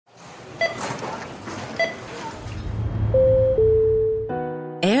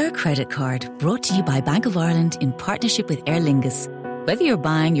Credit Card, brought to you by Bank of Ireland in partnership with Aer Lingus. Whether you're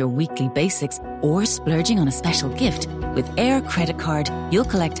buying your weekly basics or splurging on a special gift, with Air Credit Card, you'll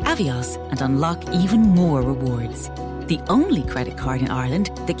collect Avios and unlock even more rewards. The only credit card in Ireland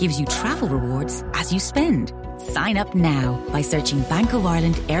that gives you travel rewards as you spend. Sign up now by searching Bank of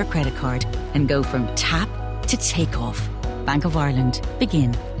Ireland Air Credit Card and go from tap to take off. Bank of Ireland.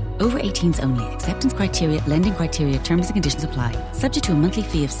 Begin. Over 18s only. Acceptance criteria, lending criteria, terms and conditions apply. Subject to a monthly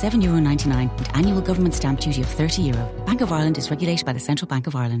fee of €7.99 and annual government stamp duty of €30. Bank of Ireland is regulated by the Central Bank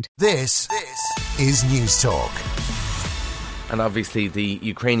of Ireland. This is News Talk. And obviously the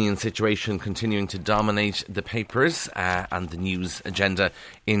Ukrainian situation continuing to dominate the papers and the news agenda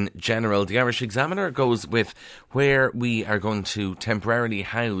in general. The Irish Examiner goes with where we are going to temporarily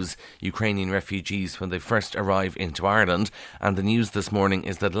house Ukrainian refugees when they first arrive into Ireland. And the news this morning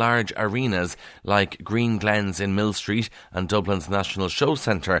is that large arenas like Green Glens in Mill Street and Dublin's National Show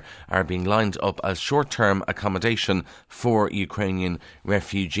Centre are being lined up as short-term accommodation for Ukrainian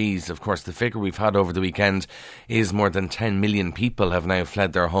refugees. Of course, the figure we've had over the weekend is more than 10 million people have now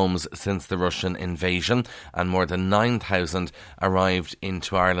fled their homes since the Russian invasion, and more than 9,000 arrived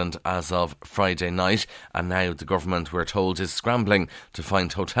into Ireland as of Friday night. And now the government, we're told, is scrambling to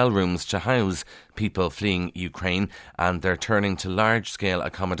find hotel rooms to house people fleeing Ukraine, and they're turning to large-scale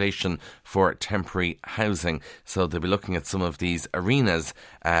accommodation for temporary housing. So they'll be looking at some of these arenas.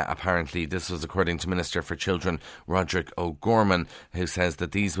 Apparently, this was according to Minister for Children Roderick O'Gorman, who says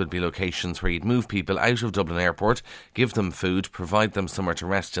that these would be locations where you'd move people out of Dublin Airport, give them food, provide them somewhere to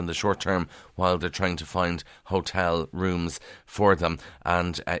rest in the short term while they're trying to find hotel rooms for them.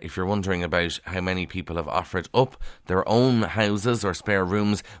 And if you're wondering about how many people have offered up their own houses or spare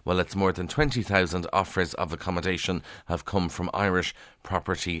rooms, well, it's more than 20,000 offers of accommodation have come from Irish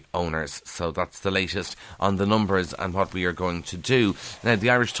property owners. So that's the latest on the numbers and what we are going to do. Now, the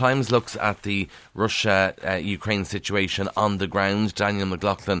Irish Times looks at the Russia-Ukraine situation on the ground. Daniel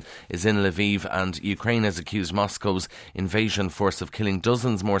McLaughlin is in Lviv, and Ukraine has accused Moscow's invasion force of killing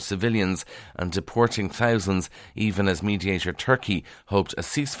dozens more civilians and deporting thousands, even as mediator Turkey hoped a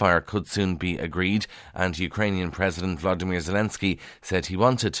ceasefire could soon be agreed. And Ukrainian President Vladimir Zelensky said he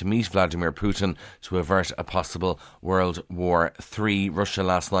wanted to meet Vladimir Putin to avert a possible World War III. Russia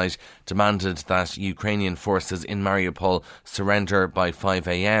last night demanded that Ukrainian forces in Mariupol surrender by 5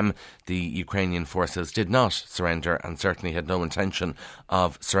 a.m. The Ukrainian forces did not surrender and certainly had no intention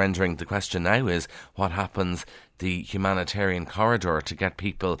of surrendering. The question now is what happens the humanitarian corridor to get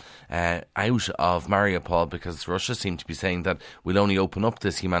people out of Mariupol, because Russia seem to be saying that we'll only open up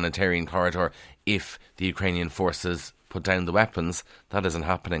this humanitarian corridor if the Ukrainian forces put down the weapons. That isn't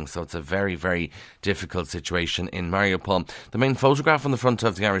happening, so it's a very, very difficult situation in Mariupol. The main photograph on the front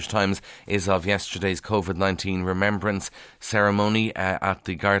of the Irish Times is of yesterday's COVID-19 remembrance ceremony at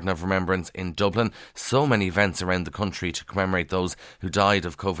the Garden of Remembrance in Dublin. So many events around the country to commemorate those who died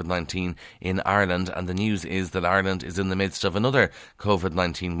of COVID-19 in Ireland, and the news is that Ireland is in the midst of another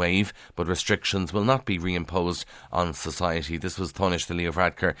COVID-19 wave, but restrictions will not be reimposed on society. This was Tánaiste Leo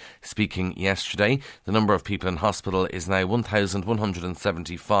Varadkar speaking yesterday. The number of people in hospital is now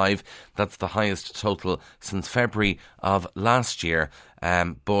 1,175. That's the highest total since February of last year.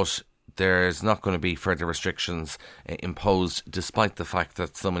 But there's not going to be further restrictions imposed, despite the fact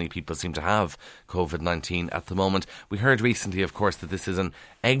that so many people seem to have COVID-19 at the moment. We heard recently, of course, that this is an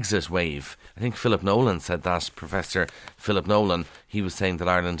exit wave. I think Philip Nolan said that, Professor Philip Nolan. He was saying that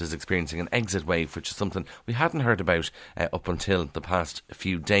Ireland is experiencing an exit wave, which is something we hadn't heard about up until the past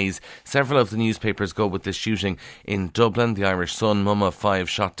few days. Several of the newspapers go with this shooting in Dublin. The Irish Sun, mum of 5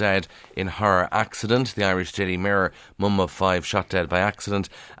 shot dead in horror accident. The Irish Daily Mirror, mum of 5 shot dead by accident.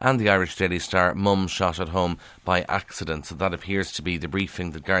 And the Irish Daily Star, mum shot at home by accident. So that appears to be the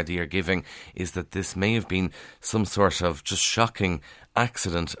briefing that Gardaí are giving, is that this may have been some sort of just shocking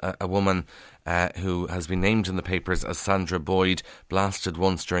accident. A woman who has been named in the papers as Sandra Boyd blasted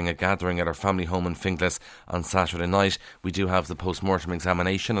once during a gathering at her family home in Finglas on Saturday night. We do have the post-mortem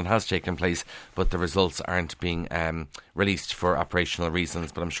examination. It has taken place, but the results aren't being released for operational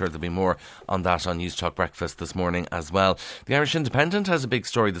reasons, but I'm sure there'll be more on that on News Talk Breakfast this morning as well. The Irish Independent has a big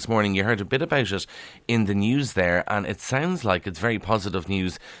story this morning. You heard a bit about it in the news there, and it sounds like it's very positive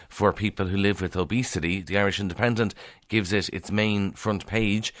news for people who live with obesity. The Irish Independent gives it its main front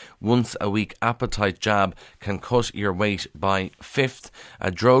page. Once a week appetite jab can cut your weight by 1/5.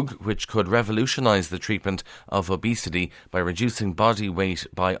 A drug which could revolutionise the treatment of obesity by reducing body weight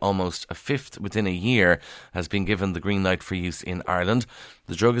by almost 1/5 within a year has been given the green light for use in Ireland.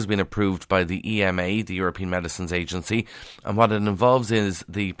 The drug has been approved by the EMA, the European Medicines Agency, and what it involves is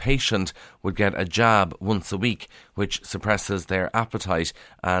the patient would get a jab once a week, which suppresses their appetite,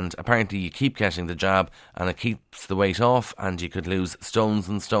 and apparently you keep getting the jab and it keeps the weight off, and you could lose stones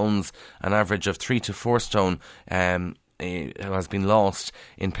and stones, an average of 3 to 4 stone has been lost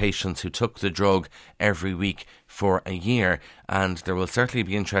in patients who took the drug every week for a year. And there will certainly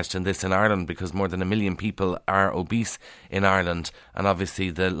be interest in this in Ireland because more than 1 million people are obese in Ireland, and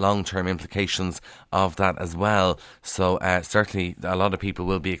obviously the long-term implications of that as well. So certainly a lot of people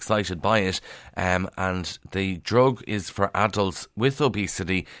will be excited by it, and the drug is for adults with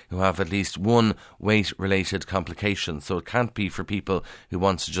obesity who have at least one weight-related complication. So it can't be for people who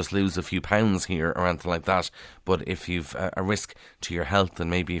want to just lose a few pounds here or anything like that, but if you've a risk to your health, and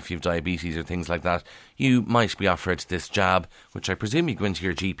maybe if you've diabetes or things like that, you might be offered this jab, which I presume you go into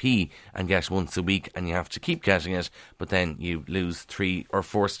your GP and get once a week, and you have to keep getting it, but then you lose 3 or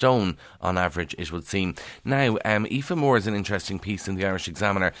 4 stone on average, it would seem. Now, Aoife Moore is an interesting piece in the Irish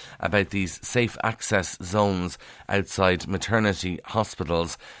Examiner about these safe access zones outside maternity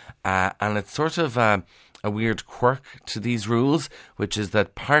hospitals, and it's sort of a weird quirk to these rules, which is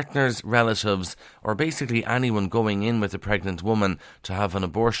that partners, relatives, or basically anyone going in with a pregnant woman to have an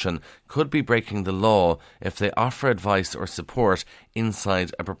abortion could be breaking the law if they offer advice or support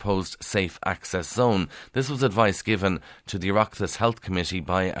inside a proposed safe access zone. This was advice given to the Oireachtas Health Committee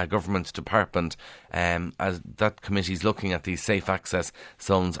by a government department, as that committee is looking at these safe access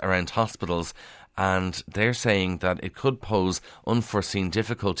zones around hospitals. And they're saying that it could pose unforeseen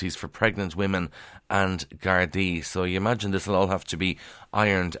difficulties for pregnant women and Gardaí. So you imagine this will all have to be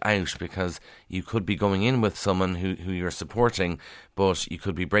ironed out, because you could be going in with someone who you're supporting, but you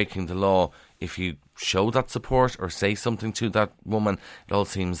could be breaking the law if you show that support or say something to that woman. It all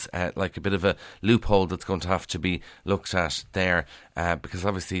seems like a bit of a loophole that's going to have to be looked at there, because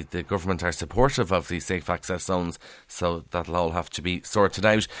obviously the government are supportive of these safe access zones, so that'll all have to be sorted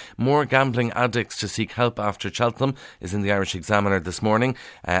out. More gambling addicts to seek help after Cheltenham is in the Irish Examiner this morning.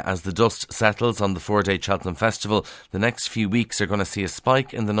 As the dust settles on the 4-day Cheltenham Festival, the next few weeks are going to see a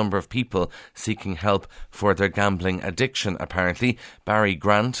spike in the number of people seeking help for their gambling addiction, apparently. Barry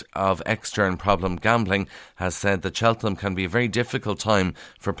Grant of Extern Problem Gambling has said that Cheltenham can be a very difficult time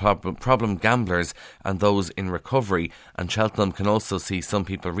for problem gamblers and those in recovery, and Cheltenham can also see some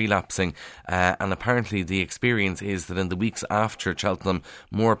people relapsing, and apparently the experience is that in the weeks after Cheltenham,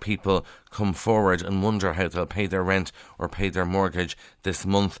 more people come forward and wonder how they'll pay their rent or pay their mortgage this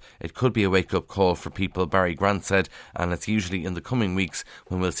month. It could be a wake-up call for people, Barry Grant said, and it's usually in the coming weeks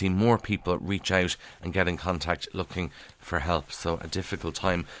when we'll see more people reach out and get in contact looking for help. So a difficult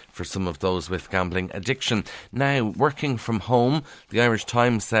time for some of those with gambling addiction. Now, working from home, the Irish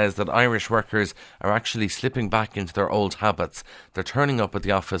Times says that Irish workers are actually slipping back into their old habits. They're turning up at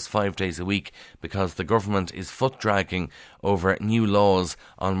the office 5 days a week because the government is foot-dragging over new laws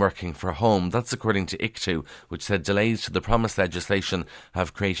on working from home. That's according to ICTU, which said delays to the promised legislation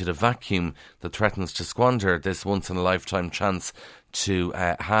have created a vacuum that threatens to squander this once-in-a-lifetime chance to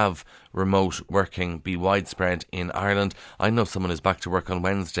have remote working be widespread in Ireland. I know someone who's back to work on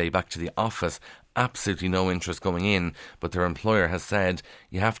Wednesday, back to the office, absolutely no interest going in, but their employer has said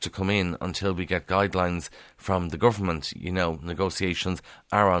you have to come in until we get guidelines from the government. You know, negotiations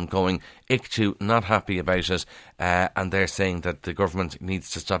are ongoing. ICTU not happy about it, and they're saying that the government needs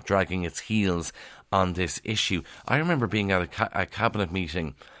to stop dragging its heels on this issue. I remember being at a cabinet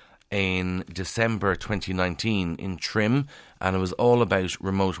meeting in December 2019 in Trim, and it was all about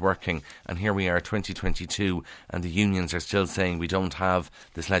remote working, and here we are 2022 and the unions are still saying we don't have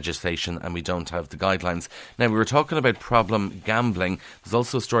this legislation and we don't have the guidelines. Now, we were talking about problem gambling. There's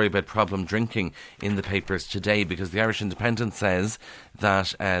also a story about problem drinking in the papers today, because the Irish Independent says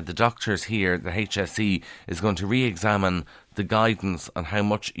that the doctors here, the HSE, is going to re-examine the guidance on how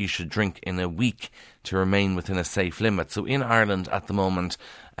much you should drink in a week to remain within a safe limit. So in Ireland at the moment,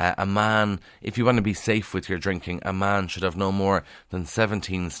 a man, if you want to be safe with your drinking, a man should have no more than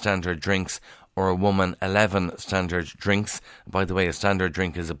 17 standard drinks, or a woman 11 standard drinks. By the way, a standard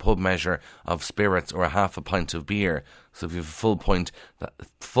drink is a pub measure of spirits or a half a pint of beer. So if you have a full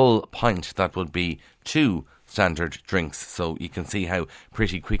pint, that would be 2 standard drinks. So you can see how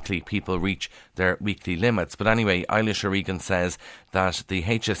pretty quickly people reach their weekly limits. But anyway, Eilish O'Regan says that the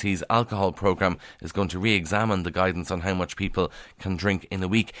HSE's alcohol programme is going to re-examine the guidance on how much people can drink in a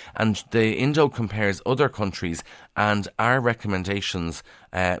week. And the Indo compares other countries and our recommendations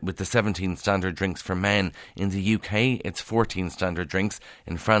with the 17 standard drinks for men. In the UK, it's 14 standard drinks.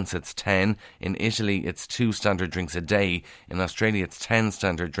 In France, it's 10. In Italy, it's 2 standard drinks a day. In Australia, it's 10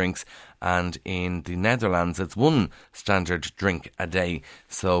 standard drinks. and in the Netherlands it's 1 standard drink a day.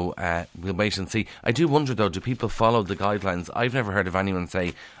 So we'll wait and see. I do wonder though, do people follow the guidelines? I've never heard of anyone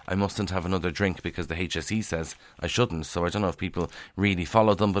say I mustn't have another drink because the HSE says I shouldn't. So I don't know if people really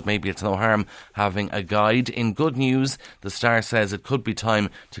follow them, but maybe it's no harm having a guide. In good news, the Star says it could be time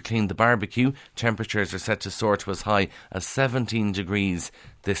to clean the barbecue. Temperatures are set to soar to as high as 17 degrees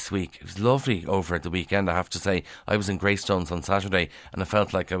this week. It was lovely over the weekend, I have to say. I was in Greystones on Saturday and I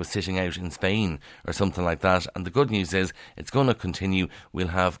felt like I was sitting out in Spain or something like that. And the good news is it's going to continue. We'll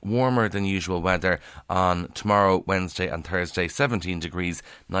have warmer than usual weather on tomorrow, Wednesday and Thursday. 17 degrees,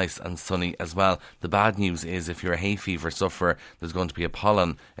 nice and sunny as well. The bad news is if you're a hay fever sufferer, there's going to be a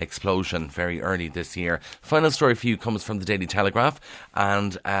pollen explosion very early this year. Final story for you comes from the Daily Telegraph,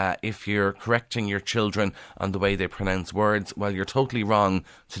 and if you're correcting your children on the way they pronounce words, well, you're totally wrong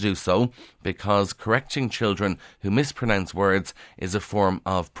to do so, because correcting children who mispronounce words is a form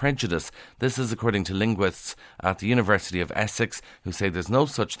of prejudice. This is according to linguists at the University of Essex, who say there's no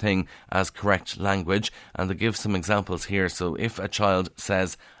such thing as correct language, and they give some examples here. So if a child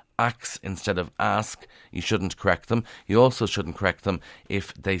says axe instead of ask, you shouldn't correct them. You also shouldn't correct them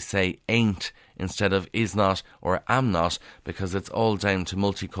if they say ain't instead of is not or am not, because it's all down to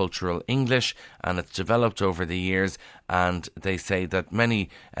multicultural English and it's developed over the years, and they say that many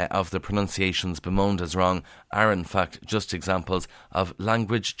of the pronunciations bemoaned as wrong are in fact just examples of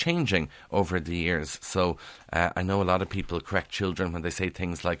language changing over the years. So I know a lot of people correct children when they say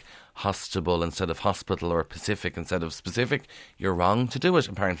things like hostable instead of hospital or Pacific instead of specific. You're wrong to do it,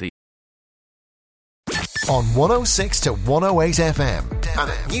 apparently. On 106 to 108 FM and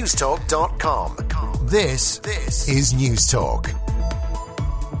at newstalk.com. This is News Talk.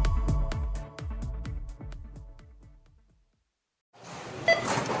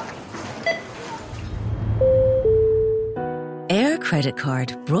 Air Credit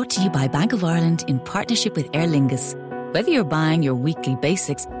Card, brought to you by Bank of Ireland in partnership with Aer Lingus. Whether you're buying your weekly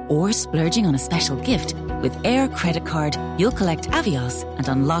basics or splurging on a special gift, with Air Credit Card, you'll collect Avios and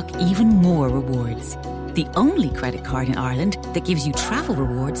unlock even more rewards. The only credit card in Ireland that gives you travel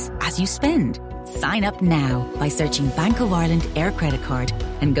rewards as you spend. Sign up now by searching Bank of Ireland Air Credit Card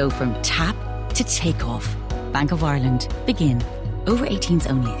and go from tap to takeoff. Bank of Ireland. Begin. Over 18s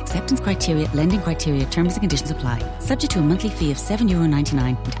only. Acceptance criteria, lending criteria, terms and conditions apply. Subject to a monthly fee of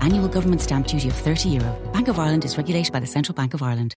 €7.99 and annual government stamp duty of €30. Bank of Ireland is regulated by the Central Bank of Ireland.